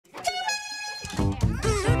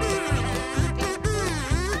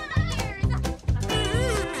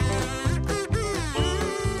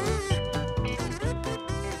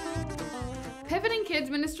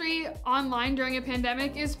online during a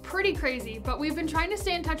pandemic is pretty crazy, but we've been trying to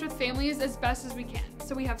stay in touch with families as best as we can.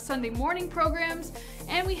 So we have Sunday morning programs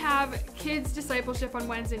and we have kids discipleship on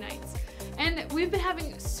Wednesday nights. And we've been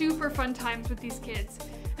having super fun times with these kids.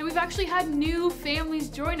 And we've actually had new families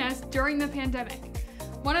join us during the pandemic.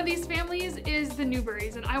 One of these families is the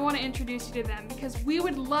Newberries, and I want to introduce you to them because we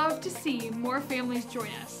would love to see more families join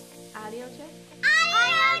us. Audio check?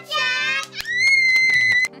 Audio check!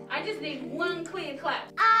 I just need one clear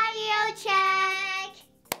clap. Audio check!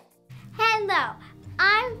 Hello,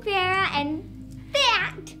 I'm Farah and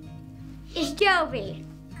that is Joby.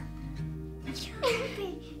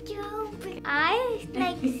 Joby. I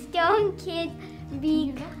like Stone Kids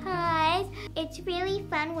because it's really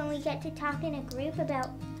fun when we get to talk in a group about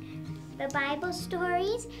the Bible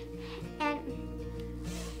stories, and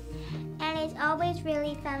it's always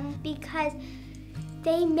really fun because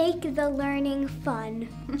they make the learning fun.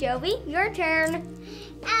 Joby, your turn.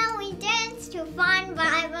 And we dance to fun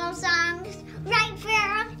Bible songs, right,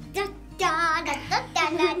 Farah? Da, da, da, da,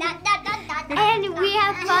 da, da, da, da, da. And we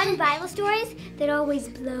have fun Bible stories that always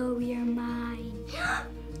blow your mind.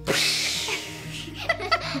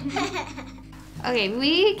 Okay,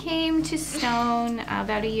 we came to Stone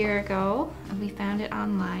about a year ago. We found it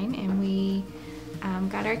online and we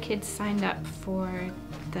got our kids signed up for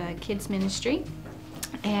the kids ministry.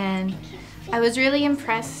 And I was really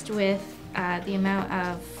impressed with the amount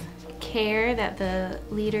of care that the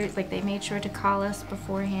leaders, like they made sure to call us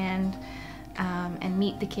beforehand and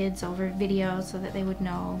meet the kids over video so that they would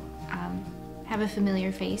know, have a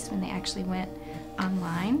familiar face when they actually went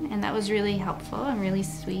online. And that was really helpful and really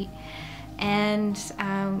sweet. And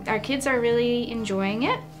our kids are really enjoying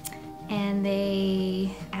it and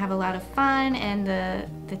they have a lot of fun, and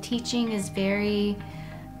the teaching is very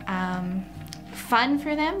fun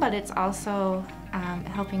for them, but it's also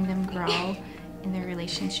helping them grow in their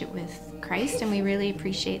relationship with Christ, and we really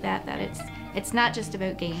appreciate that it's not just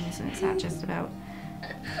about games and it's not just about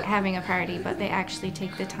having a party, but they actually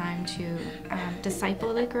take the time to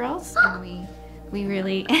disciple the girls, and we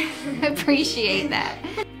really appreciate that.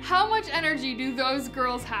 How much energy do those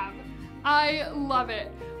girls have? I love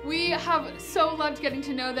it. We have so loved getting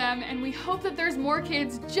to know them, and we hope that there's more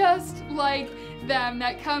kids just like them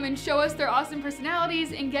that come and show us their awesome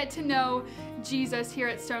personalities and get to know Jesus here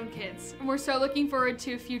at Stone Kids. And we're so looking forward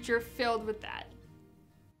to a future filled with that.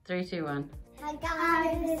 3, 2, 1. My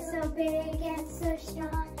God is so big and so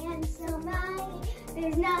strong and so mighty.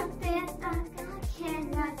 There's nothing our God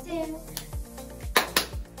cannot do.